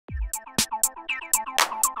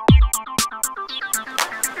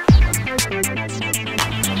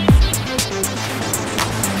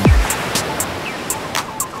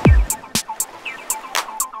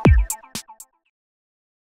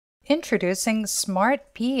Introducing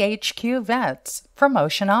Smart pH Cuvettes from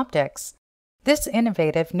Ocean Optics. This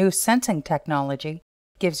innovative new sensing technology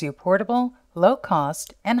gives you portable,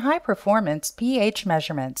 low-cost, and high-performance pH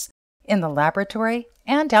measurements in the laboratory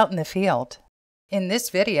and out in the field. In this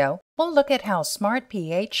video, we'll look at how Smart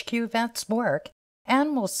pH Cuvettes work,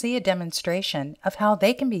 and we'll see a demonstration of how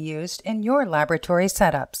they can be used in your laboratory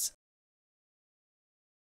setups.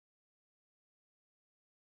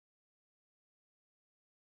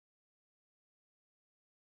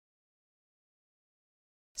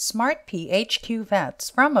 Smart pH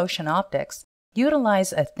Cuvettes from Ocean Optics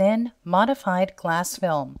utilize a thin, modified glass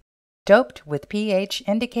film, doped with pH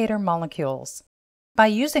indicator molecules. By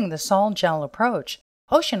using the sol gel approach,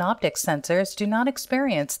 Ocean Optics sensors do not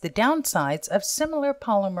experience the downsides of similar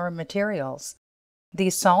polymer materials.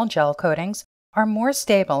 These sol gel coatings are more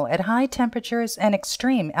stable at high temperatures and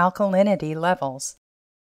extreme alkalinity levels.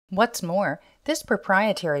 What's more, this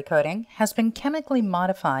proprietary coating has been chemically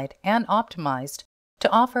modified and optimized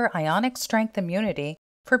to offer ionic strength immunity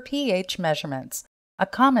for pH measurements, a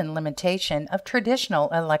common limitation of traditional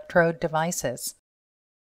electrode devices.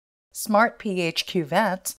 Smart pH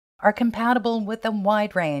cuvettes are compatible with a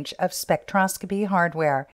wide range of spectroscopy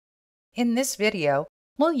hardware. In this video,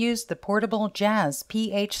 we'll use the portable Jazz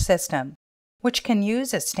pH system, which can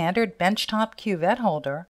use a standard benchtop cuvette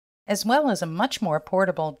holder, as well as a much more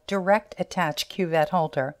portable direct attach cuvette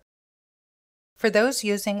holder. For those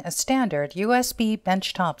using a standard USB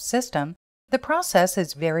benchtop system, the process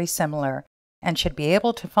is very similar and should be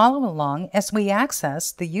able to follow along as we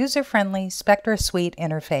access the user-friendly SpectraSuite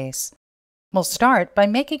interface. We'll start by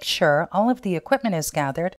making sure all of the equipment is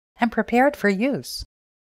gathered and prepared for use.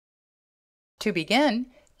 To begin,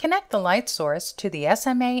 connect the light source to the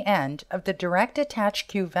SMA end of the direct attach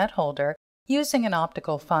cuvette holder using an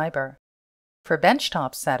optical fiber. For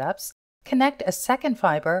benchtop setups, connect a second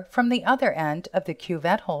fiber from the other end of the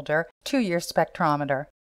cuvette holder to your spectrometer.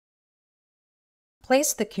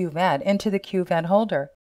 Place the cuvette into the cuvette holder,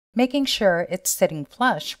 making sure it's sitting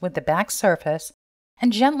flush with the back surface,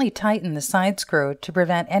 and gently tighten the side screw to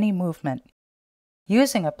prevent any movement.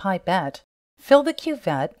 Using a pipette, fill the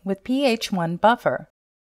cuvette with pH 1 buffer.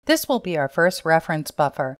 This will be our first reference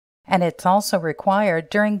buffer, and it's also required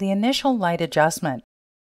during the initial light adjustment.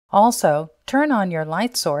 Also, turn on your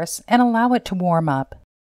light source and allow it to warm up.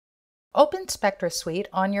 Open SpectraSuite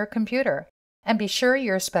on your computer and be sure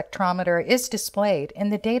your spectrometer is displayed in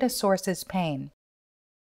the Data Sources pane.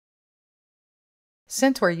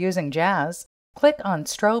 Since we're using Jazz, click on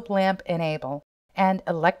Strobe Lamp Enable and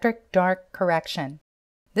Electric Dark Correction.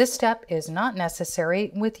 This step is not necessary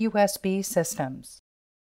with USB systems.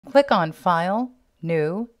 Click on File,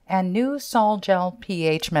 New, and New Sol Gel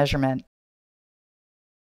pH Measurement.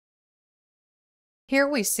 Here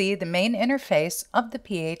we see the main interface of the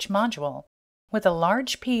pH module, with a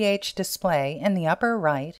large pH display in the upper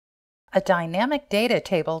right, a dynamic data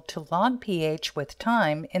table to log pH with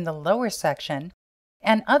time in the lower section,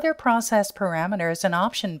 and other process parameters and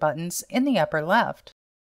option buttons in the upper left.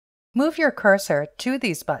 Move your cursor to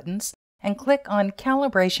these buttons and click on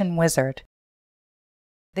Calibration Wizard.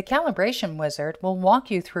 The Calibration Wizard will walk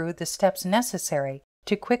you through the steps necessary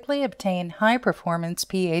to quickly obtain high-performance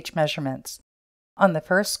pH measurements. On the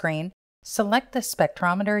first screen, select the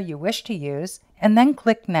spectrometer you wish to use and then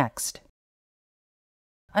click Next.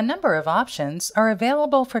 A number of options are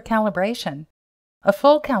available for calibration. A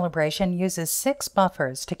full calibration uses 6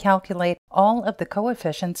 buffers to calculate all of the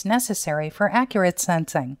coefficients necessary for accurate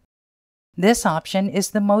sensing. This option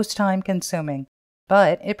is the most time-consuming,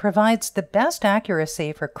 but it provides the best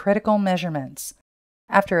accuracy for critical measurements.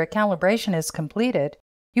 After a calibration is completed,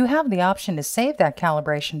 you have the option to save that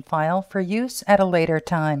calibration file for use at a later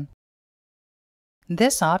time.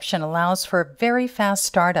 This option allows for very fast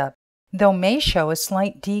startup, though may show a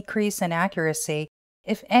slight decrease in accuracy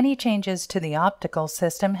if any changes to the optical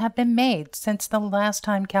system have been made since the last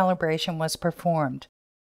time calibration was performed.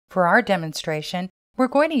 For our demonstration, we're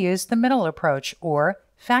going to use the middle approach, or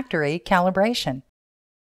factory calibration.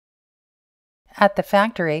 At the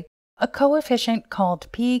factory, a coefficient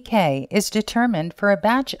called pK is determined for a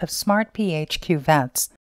batch of Smart pH cuvettes.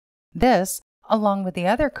 This, along with the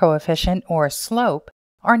other coefficient or slope,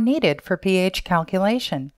 are needed for pH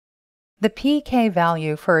calculation. The pK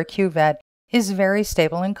value for a cuvette is very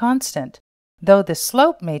stable and constant, though the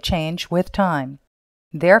slope may change with time.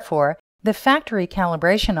 Therefore, the factory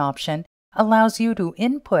calibration option allows you to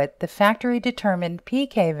input the factory-determined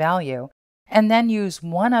pK value and then use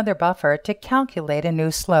one other buffer to calculate a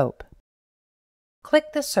new slope.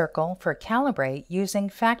 click the circle for Calibrate using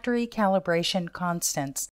factory calibration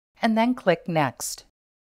constants, and then click Next.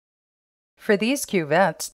 For these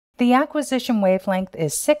cuvettes, the acquisition wavelength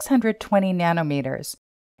is 620 nanometers,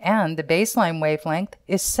 and the baseline wavelength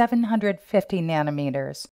is 750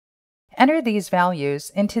 nanometers. Enter these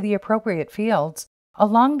values into the appropriate fields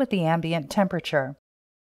along with the ambient temperature.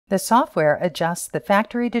 The software adjusts the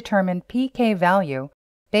factory-determined pK value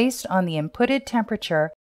based on the inputted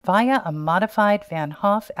temperature via a modified Van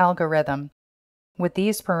Hoff algorithm. With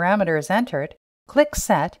these parameters entered, click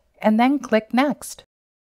Set and then click Next.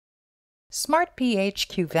 Smart pH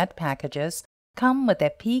cuvette packages come with a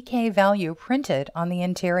pK value printed on the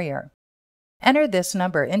interior. Enter this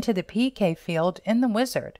number into the pK field in the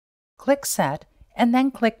wizard, click Set, and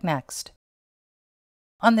then click Next.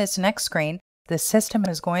 On this next screen, the system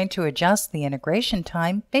is going to adjust the integration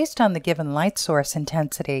time based on the given light source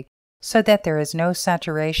intensity so that there is no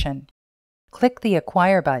saturation. Click the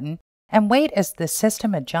Acquire button and wait as the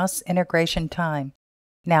system adjusts integration time.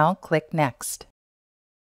 Now click Next.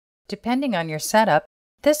 Depending on your setup,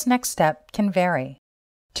 this next step can vary.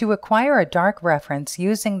 To acquire a dark reference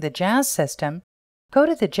using the JAZZ system, go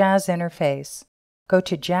to the JAZZ interface, go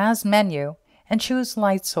to JAZZ menu, and choose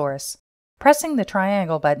Light Source. Pressing the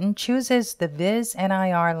triangle button chooses the Viz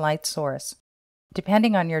NIR light source.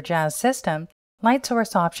 Depending on your JAZZ system, light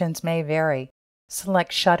source options may vary.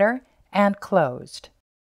 Select Shutter and Closed.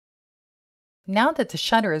 Now that the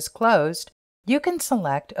shutter is closed, you can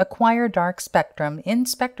select Acquire Dark Spectrum in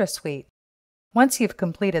SpectraSuite. Once you've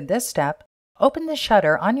completed this step, open the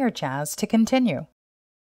shutter on your JAZZ to continue.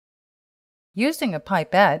 Using a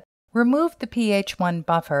pipette, remove the pH1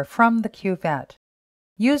 buffer from the cuvette.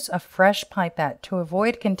 Use a fresh pipette to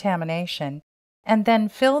avoid contamination, and then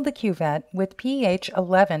fill the cuvette with pH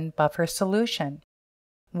 11 buffer solution.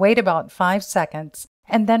 Wait about 5 seconds,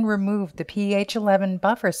 and then remove the pH 11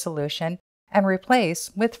 buffer solution and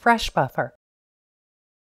replace with fresh buffer.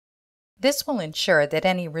 This will ensure that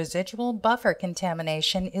any residual buffer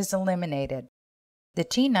contamination is eliminated. The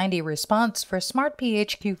T90 response for Smart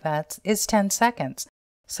pH cuvettes is 10 seconds,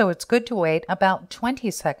 so it's good to wait about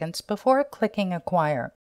 20 seconds before clicking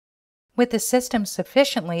Acquire. With the system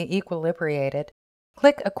sufficiently equilibrated,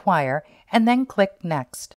 click Acquire and then click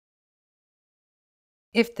Next.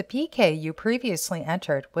 If the pK you previously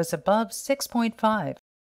entered was above 6.5,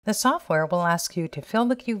 the software will ask you to fill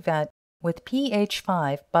the cuvette with pH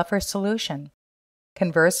 5 buffer solution.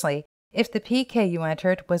 Conversely, if the pK you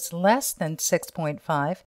entered was less than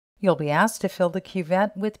 6.5, you'll be asked to fill the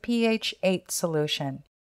cuvette with pH 8 solution.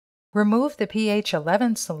 Remove the pH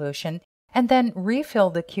 11 solution and then refill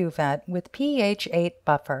the cuvette with pH 8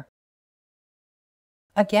 buffer.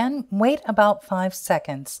 Again, wait about 5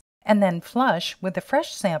 seconds and then flush with a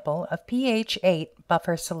fresh sample of pH 8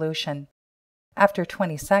 buffer solution. After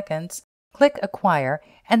 20 seconds, click Acquire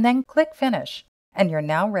and then click Finish, and you're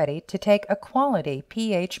now ready to take a quality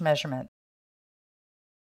pH measurement.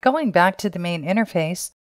 Going back to the main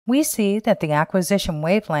interface, we see that the acquisition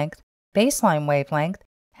wavelength, baseline wavelength,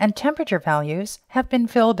 and temperature values have been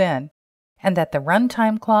filled in, and that the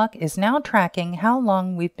runtime clock is now tracking how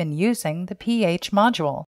long we've been using the pH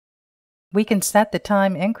module. We can set the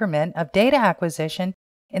time increment of data acquisition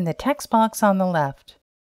in the text box on the left.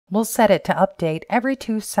 We'll set it to update every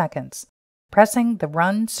 2 seconds. Pressing the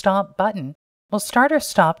Run Stop button will start or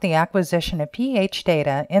stop the acquisition of pH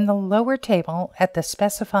data in the lower table at the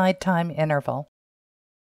specified time interval.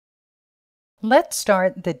 Let's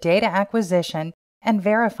start the data acquisition and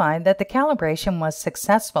verify that the calibration was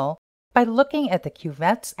successful by looking at the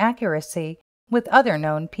cuvette's accuracy with other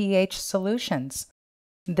known pH solutions.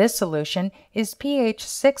 This solution is pH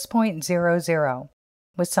 6.00,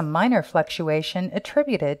 with some minor fluctuation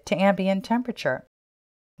attributed to ambient temperature.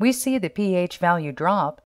 We see the pH value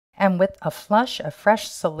drop, and with a flush of fresh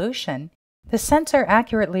solution, the sensor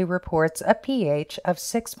accurately reports a pH of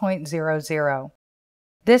 6.00.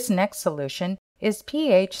 This next solution is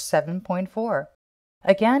pH 7.4.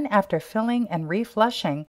 Again, after filling and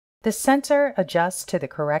reflushing, the sensor adjusts to the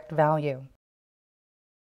correct value.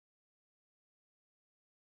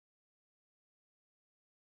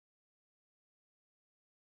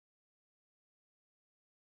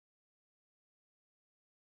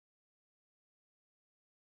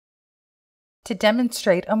 To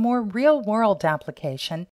demonstrate a more real-world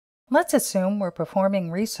application, let's assume we're performing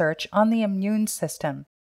research on the immune system,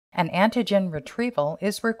 and antigen retrieval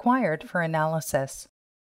is required for analysis.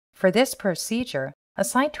 For this procedure, a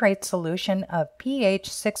citrate solution of pH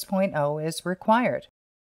 6.0 is required.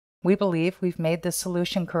 We believe we've made the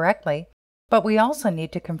solution correctly, but we also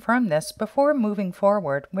need to confirm this before moving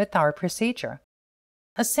forward with our procedure.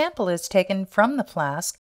 A sample is taken from the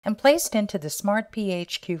flask and placed into the Smart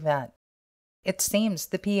pH cuvette. It seems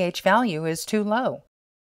the pH value is too low.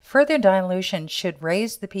 Further dilution should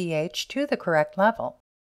raise the pH to the correct level.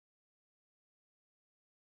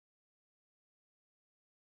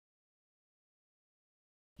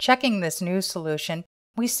 Checking this new solution,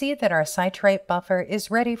 we see that our citrate buffer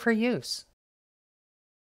is ready for use.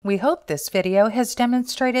 We hope this video has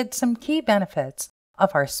demonstrated some key benefits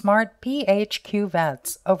of our Smart pH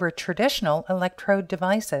cuvettes over traditional electrode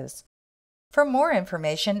devices. For more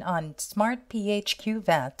information on Smart pH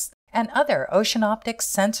cuvettes and other Ocean Optics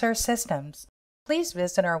sensor systems, please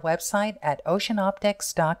visit our website at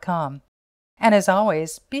oceanoptics.com. And as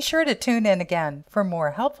always, be sure to tune in again for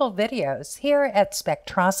more helpful videos here at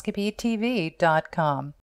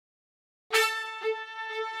spectroscopytv.com.